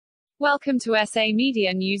Welcome to SA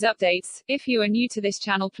Media News Updates. If you are new to this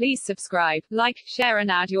channel, please subscribe, like, share and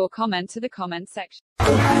add your comment to the comment section. Oh,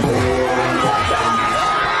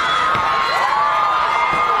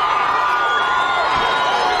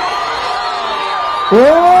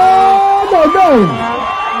 no.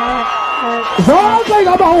 Zonke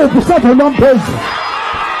ngabahubhe sakhe nomphezulu.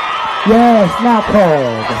 Yes, now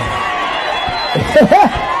called.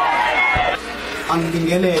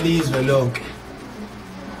 Angibingelele izwe lonke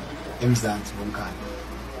eMzansi womkhaya.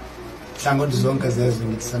 Hlangothi zonke zezwe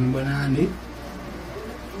ngithi sanibonani.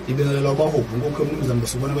 Ibingelele abahubhe ngokho umnumzana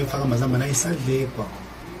besibona bayifaka amazambane ayisadle kwa.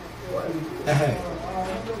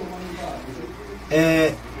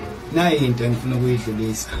 Nayi into engifuna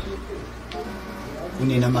ukuyidlulisa.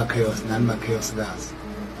 Kunina amachaos nani amachaos kazi.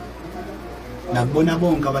 Nakubona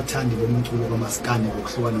bonke abathandi bomculo kwamaskani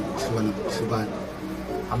ngokuhlukana.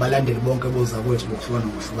 Abalandeli bonke boza kwethu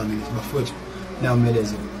ngokuhlukana ngithi bafowethu nawo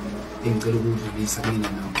umelezo engicela ukudlulisa mina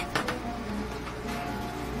nawo.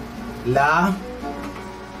 La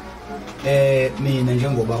mina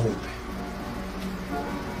njengobahubhe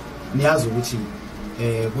niyazi ukuthi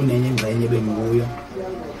kunenye ingxenye bengikuyo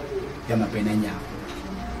yamabhenanyawo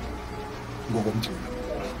ngokomculo.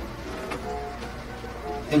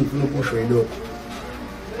 Engifuna ukusho yilokho.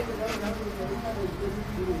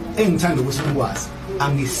 Engithanda ukuthi nikwazi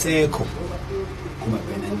angisekho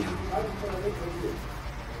kumabhenanyawo.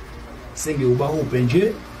 Sengiwubahubhe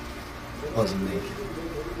nje ozimele.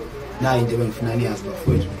 Nayi into ebengifuna niyazi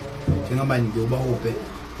bafowethu. Njengamanje ngiwubahubhe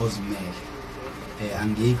ozimele.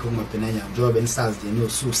 Angikho kumabhenanyawo njengoba benisazi nje no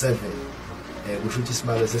 7 kusho ukuthi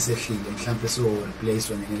isibalo sesehlile mhlawumbe so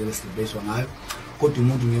replace ngeke besilibeswa ngayo kodwa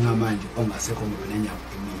umuntu ngingamanje ongasekho kumabhenanyawo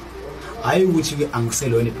emini. Hayi ukuthi ke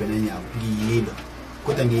angiselona ibhenanyawo ngiyilo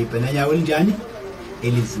kodwa ngiyibhenanyawo elinjani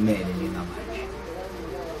elizimele njengamanje.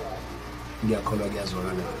 Ngiyakholwa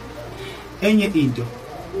kuyazwakala. Enye into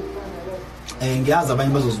ngiyazi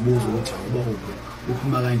abanye bazozibuza ukuthi awubahubhe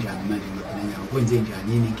uphuma kanjani manje kumabhenanyawo kwenze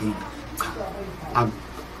njani yini inkinga. Cha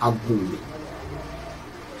akubuye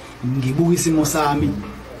ngibuka isimo sami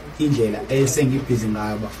indlela esengibhizi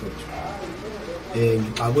ngayo bafowethu.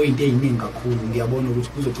 Ngixakwe into eziningi kakhulu ngiyabona ukuthi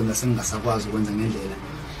kuzogcina sengingasakwazi ukwenza ngendlela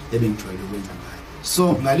ebengijwayele ukwenza ngayo.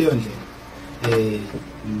 So ngaleyo ndlela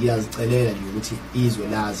ngiyazicelela nje ukuthi izwe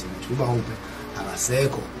lazi ukuthi ubahubhe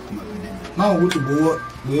akasekho kumabhenanyawo. Mawukuthi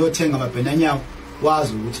uyothenga amabhenanyawo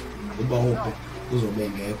wazi ukuthi ubahubhe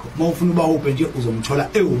uzobengekho. Mawufuna ubahubhe nje uzomthola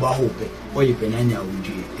ubahubhe oyibhenanyawo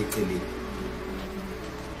nje eceleni.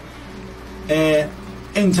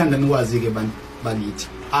 Engithanda nikwazi ke bakithi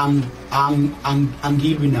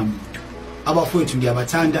angilwi namuntu. Abafowethu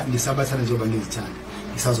ngiyabathanda ngisabathanda njengoba ngizithanda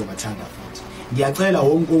ngisazobathanda futhi. Ngiyacela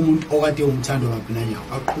wonke umuntu okade umthando wamabhenanyawo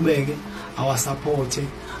aqhubeke awasupporte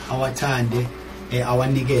awathande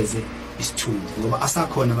awanikeze isithunzi ngoba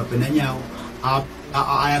asakhona amabhenanyawo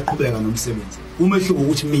ayaqhubeka nomsebenzi. Umehluko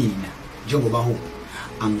ukuthi mina njengobahubhe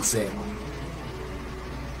angisekho.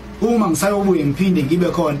 Uma ngisayobuye ngiphinde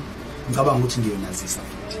ngibe khona ngicabanga ukuthi ngiyonazisa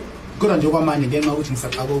futhi. Kodwa nje kwamanje ngenxa ukuthi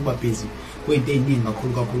ngisaxaka ukuba busy kwento eziningi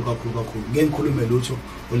kakhulu ngengikhulume lutho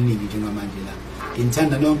oluningi njengamanje la.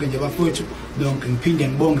 Ngithanda nonke nje bafowethu nonke ngiphinde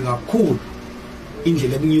ngibonge kakhulu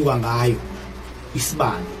indlela ebunyuka ngayo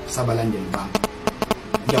isibani sabalandeli bami.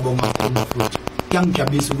 Ngiyabonga kakhulu bafowethu.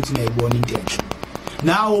 Kuyangijabulisa ukuthi ngiyayibona into enhle.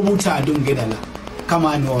 Nawe obuthanda ungena la. Come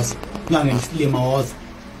on woza. Ungangisilima woza.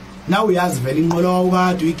 Nawe uyazi vele inqolo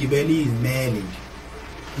ukade uyigibela izimele nje.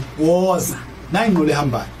 Woza nayi inqolo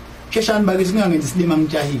ehambayo sheshani bakithi ngingangenza isilima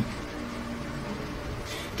ngijahile.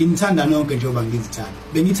 Ngimthanda nonke njengoba ngizithanda.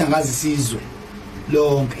 Bengithi angazi sizwe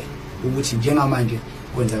lonke ukuthi njengamanje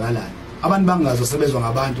kwenzakalani. Abantu bangazosebezwa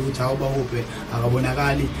ngabantu ukuthi awubahubhe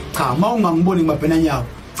akabonakali. Cha mawungangiboni kumabhenanyawo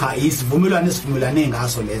cha isivumelwano esivumelane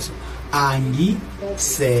ngaso leso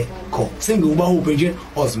angisekho. Sengiwubahubhe nje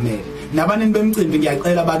ozimele. Nabanini bemicimbi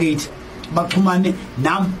ngiyacela bakithi baxhumane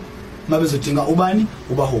nami mabezodinga ubani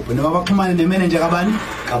ubahubhe noma baxhumane nemanager kabani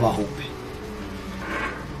kabahubhe.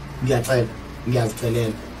 Ngiyacela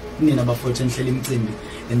ngiyazicelela nina bafowethu enihlela imicimbi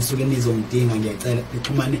enisuke nizongidinga ngiyacela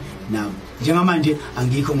nixhumane nami. Njengamanje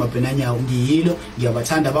angikho kumabhenanyawo ngiyilo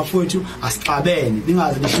ngiyabathanda abafowethu asixabene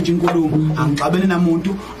ningaze nishintshe inkulumo angixabene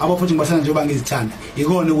namuntu abafowethu ngibathanda njengoba ngizithanda.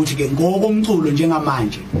 Ikona ukuthi ke ngokomculo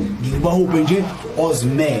njengamanje ngikubahubhe nje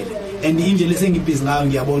ozimele and indlela esengibhizi ngayo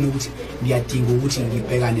ngiyabona ukuthi ngiyadinga ukuthi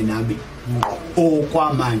ngibhekane nami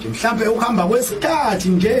okwamanje. Mhlambe ukuhamba kwesikhathi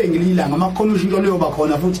nje ngililanga amakhono into leyo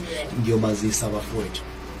bakhona futhi ngiyobazisa abafowethu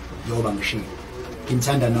njengoba ngishiya.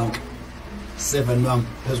 Ngithanda nonke 7 wami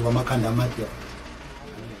phezulu kwamakhanda amade.